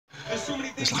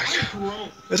It's like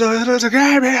it's a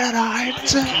game here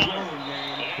tonight.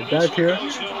 We're back here.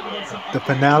 The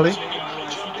finale.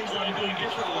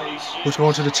 Who's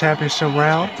going to the championship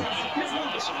round?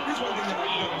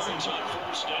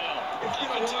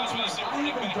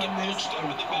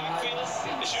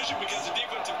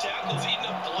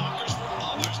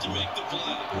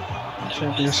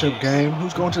 Championship game.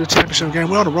 Who's going to the championship game?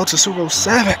 We're on the road to Super Bowl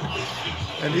 7.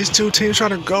 And these two teams trying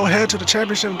to go ahead to the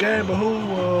championship game, but who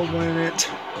will win it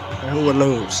and who will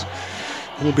lose?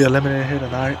 Who will be eliminated here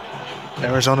tonight?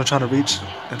 Arizona trying to reach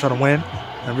and trying to win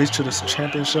and reach to the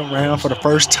championship round for the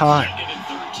first time.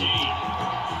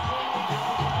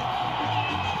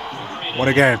 What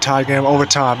a game. Tie game,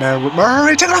 overtime, man.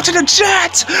 Murray taking off to the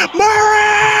Jets.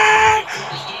 Murray!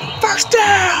 First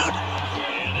down!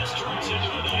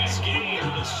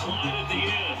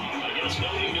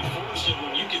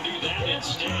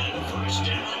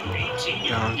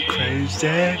 Gone crazy.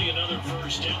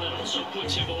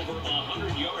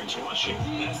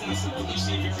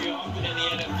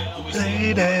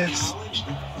 Ladies.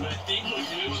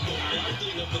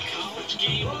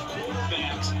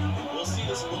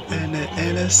 And the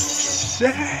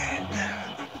innocent.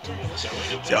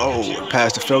 Yo,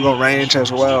 past the field goal range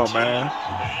as well, man.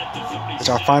 It's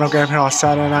our final game here on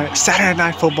Saturday night. Saturday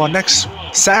night football. Next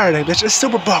Saturday, bitch, it's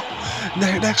Super Bowl.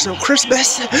 Next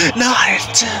Christmas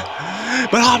night.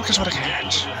 But Hopkins with a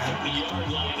catch.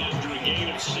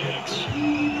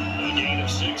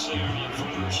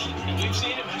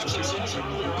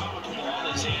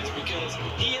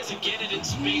 He hasn't get it in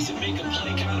space and make a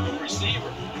play kind of a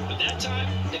receiver. But that time,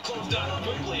 they closed down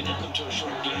quickly and held him to a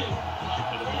short game.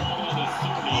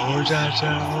 Oh,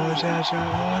 Jaja, oh, Jaja,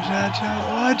 oh, Jaja,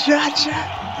 oh, Jaja.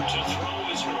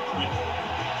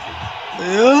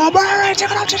 Oh, Murray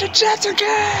taking off to the Jets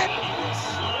again.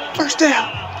 First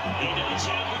down.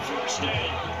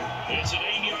 It's an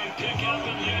 8-yard pickup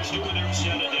and leads to another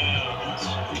set of downs.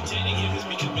 Containing him is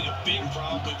becoming a big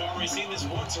problem. We've already seen this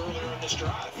once earlier in this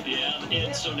drive. Yeah,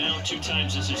 and so now 2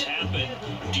 times this has happened.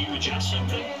 Do you adjust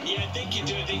something? Yeah, I think you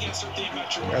do. I think you have to think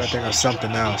about your Gotta think of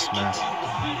something else, man.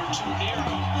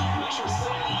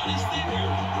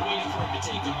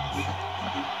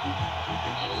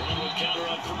 Counter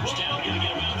on first down, gonna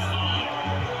get about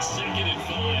 5. Second and 5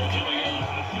 coming up.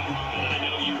 And I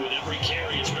know you with every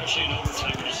carry, especially in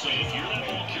overtime, you say if you're that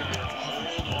ball carrier,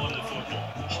 hold on to the football.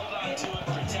 Hold on to it,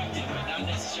 protect it, but not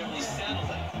necessarily settle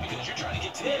it. Because you're trying to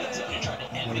get to the end zone, you're trying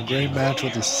to end A great match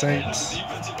with the Saints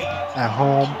at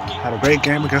home. Had a great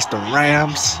game against the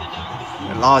Rams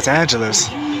in Los Angeles.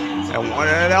 And won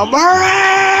it out. Murray!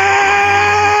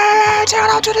 Taking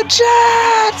out to the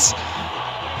Jets!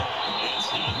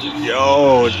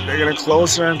 Yo, they're getting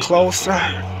closer and closer.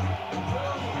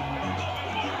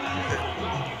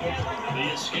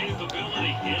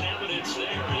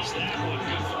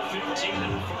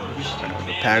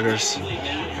 The Packers,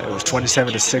 it was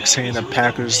 27-16. The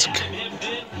Packers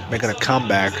making a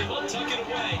comeback.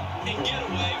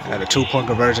 Had a 2-point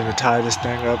conversion to tie this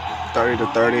thing up,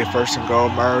 30-30. First and goal,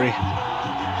 Murray.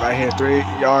 Right here,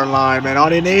 3-yard line, man. All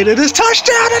they needed is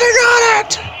touchdown, and they got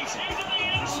it.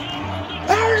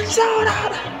 Arizona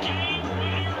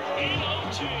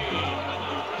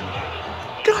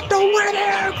got the win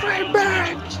here, great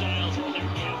man.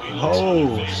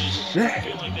 Oh shit!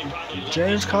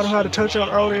 James Conner had a touchdown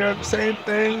earlier. Same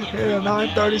thing. Hit a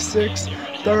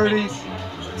 9:36-30.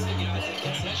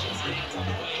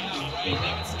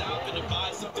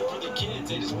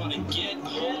 They just want to get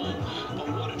home. But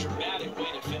what a dramatic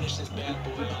way to finish this bad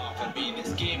boy off. I mean,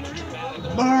 this game was dramatic.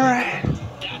 Murray.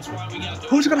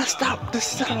 Who's gonna stop this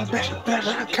son of a bitch?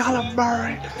 Colin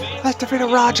Murray. Let's defeat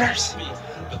Rodgers.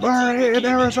 Murray in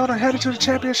Arizona headed to the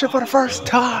championship for the first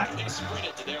time.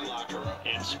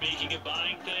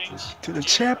 To the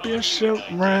championship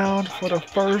round for the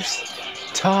first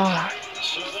time.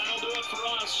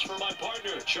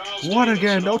 What a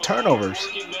game, no turnovers.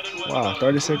 Wow,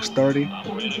 36-30.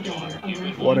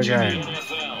 What a game.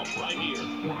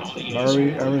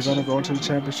 Murray, Arizona going to the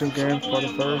championship game for the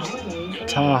first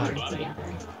time.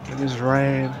 In this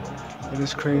rain, in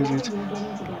this crazy.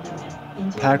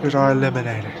 Packers are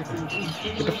eliminated.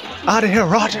 Get the out of here,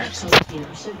 Rodgers.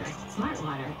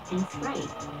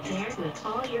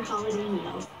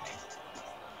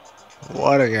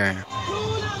 What a game.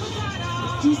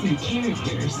 Disney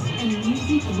characters and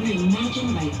music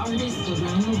reimagined by artists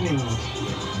around the world.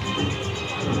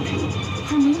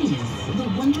 Harmonious, the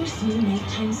wondrous new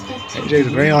nighttime spectacle. AJ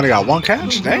Green only got 1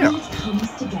 catch? Damn.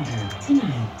 Comes together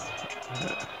tonight.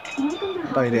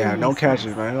 But he had no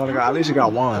catches, man. He only got, at least he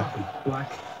got 1.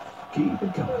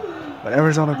 But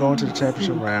Arizona going to the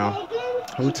championship round.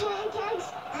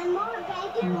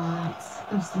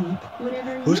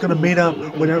 Who's gonna meet up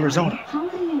with Arizona?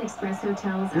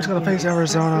 Who's gonna face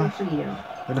Arizona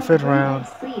In the 5th round,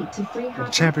 in the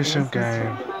championship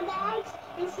game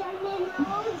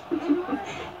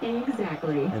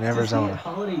Exactly. in Arizona.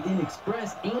 What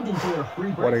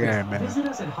a game, man.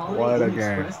 What a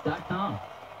game.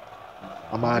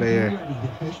 I'm out of here.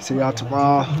 See y'all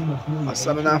tomorrow on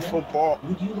Sunday Night Football.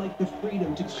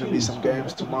 There's gonna be some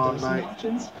games tomorrow night.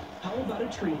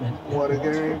 What a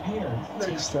game.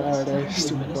 Next Saturday,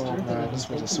 Super Bowl, man. This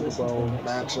was a Super Bowl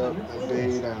matchup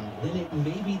indeed, and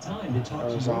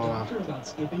Arizona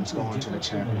is going to the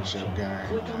championship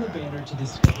game. We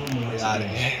out of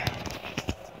here.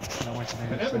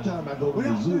 And every time I go to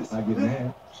the zoo, I get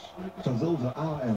mad because those are our